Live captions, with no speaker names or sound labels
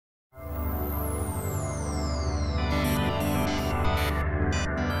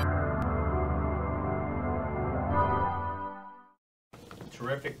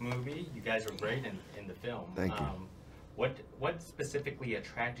terrific movie. You guys are great in the film. Thank you. What specifically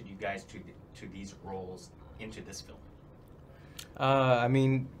attracted you guys to these roles into this film? I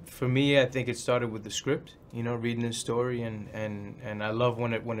mean, for me, I think it started with the script. You know, reading the story, and I love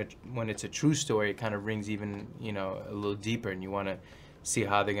when it's a true story. It kind of rings even, you know, a little deeper, and you want to see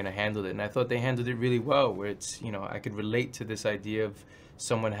how they're gonna handle it. And I thought they handled it really well. Where it's, you know, I could relate to this idea of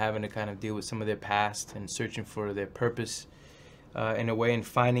someone having to kind of deal with some of their past and searching for their purpose in a way, and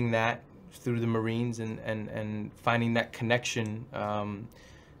finding that through the Marines, and finding that connection.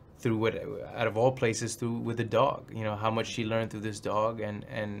 Through what, out of all places, through with the dog. You know, how much she learned through this dog,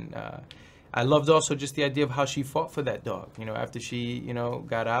 and I loved also just the idea of how she fought for that dog. You know, after she, you know,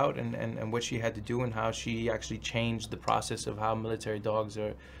 got out, and what she had to do, and how she actually changed the process of how military dogs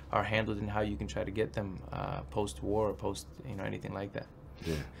are handled, and how you can try to get them post-war or post, you know, anything like that.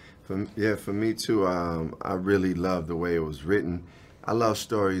 Yeah, for me too. I really love the way it was written. I love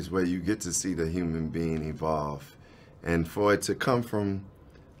stories where you get to see the human being evolve, and for it to come from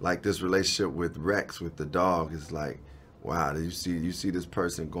like this relationship with Rex, with the dog, is like, wow, you see this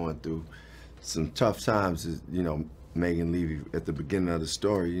person going through some tough times. You know, Megan Leavey at the beginning of the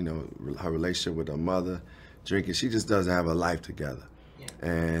story, you know, her relationship with her mother, drinking, she just doesn't have a life together. Yeah.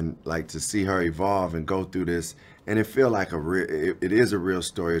 And like to see her evolve and go through this, and it feel like it is a real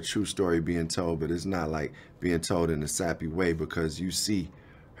story, a true story being told, but it's not like being told in a sappy way, because you see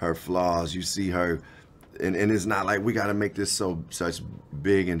her flaws, you see her. And it's not like we got to make this such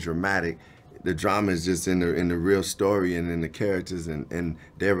big and dramatic. The drama is just in the real story and in the characters and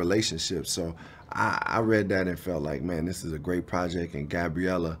their relationships. So I read that and felt like, man, this is a great project. And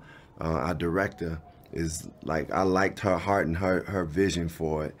Gabriella, our director, is like, I liked her heart and her vision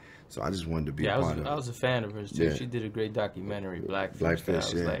for it. So I just wanted to be a part of it. I was a fan of hers too. Yeah. She did a great documentary, Blackfish. I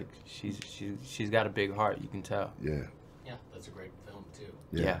was like, she's got a big heart. You can tell. Yeah. Yeah, that's a great film too.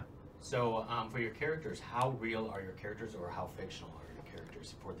 Yeah. So, for your characters, how real are your characters, or how fictional are your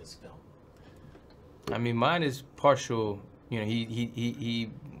characters for this film? I mean, mine is partial. You know, he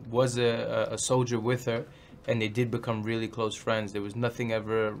was a soldier with her, and they did become really close friends. There was nothing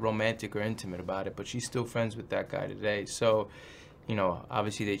ever romantic or intimate about it, but she's still friends with that guy today. So, you know,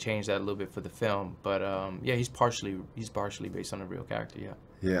 obviously they changed that a little bit for the film, but yeah, he's partially based on a real character. Yeah.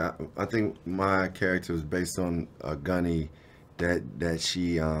 Yeah, I think my character was based on a gunny that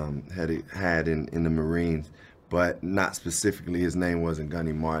she had in the Marines, but not specifically. His name wasn't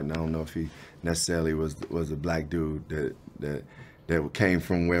Gunny Martin. I don't know if he necessarily was a black dude that came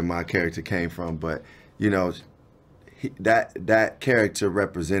from where my character came from, but you know, that character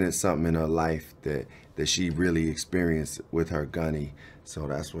represented something in her life that she really experienced with her Gunny. So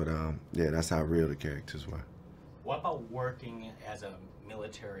that's what yeah, that's how real the characters were. What about working as a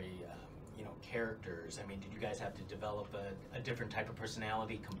military? You know, characters. I mean, did you guys have to develop a different type of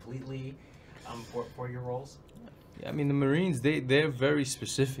personality completely for your roles? Yeah, I mean, the Marines, they're very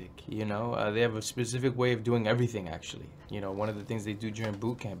specific. You know, they have a specific way of doing everything. Actually, you know, one of the things they do during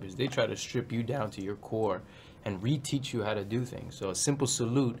boot camp is they try to strip you down to your core and reteach you how to do things. So a simple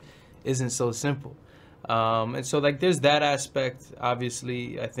salute isn't so simple. And so, like, there's that aspect,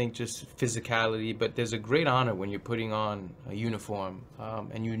 obviously, I think just physicality, but there's a great honor when you're putting on a uniform,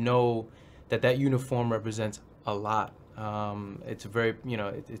 and you know that uniform represents a lot. It's a very, you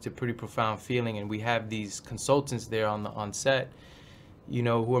know, it's a pretty profound feeling, and we have these consultants there on set, you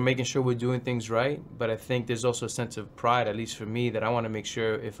know, who are making sure we're doing things right. But I think there's also a sense of pride, at least for me, that I want to make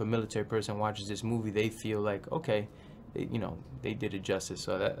sure if a military person watches this movie, they feel like, okay, you know, they did it justice.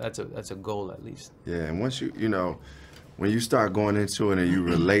 So that's a goal, at least. Yeah, and once you know, when you start going into it and you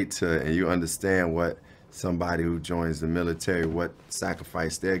relate to it and you understand what somebody who joins the military, what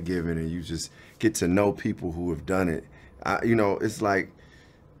sacrifice they're giving, and you just get to know people who have done it. You know, it's like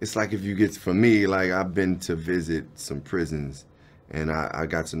if you get, for me, like I've been to visit some prisons, and I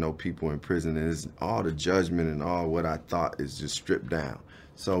got to know people in prison, and it's all the judgment and all what I thought is just stripped down.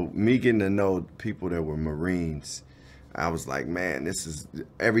 So me getting to know people that were Marines, I was like, man, this is,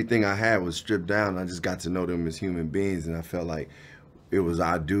 everything I had was stripped down. I just got to know them as human beings, and I felt like it was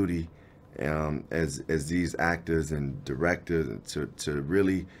our duty as these actors and directors to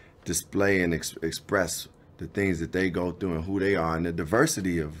really display and express the things that they go through and who they are, and the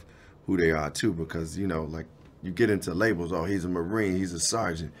diversity of who they are too, because, you know, like, you get into labels, oh, he's a Marine, he's a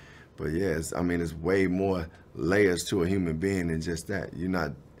sergeant, but yeah, I mean, it's way more layers to a human being than just that. You're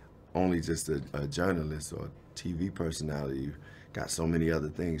not only just a journalist or a TV personality, you got so many other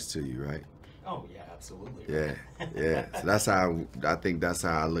things to you, right? Oh yeah, absolutely. Yeah, yeah. So that's how I think that's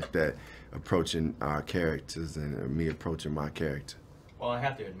how I looked at approaching our characters and me approaching my character. Well, I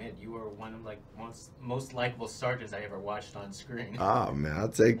have to admit, you were one of like most likable sergeants I ever watched on screen. Oh man, I'll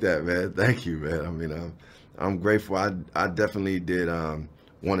take that, man. Thank you, man. I mean, I'm grateful. I definitely did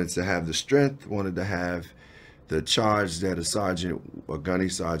wanted to have the strength, wanted to have the charge that a gunny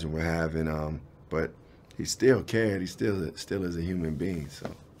sergeant would have, and but he still cared. He still is a human being.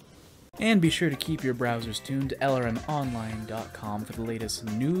 So. And be sure to keep your browsers tuned to lrmonline.com for the latest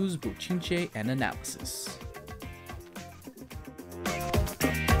news, bochinche, and analysis.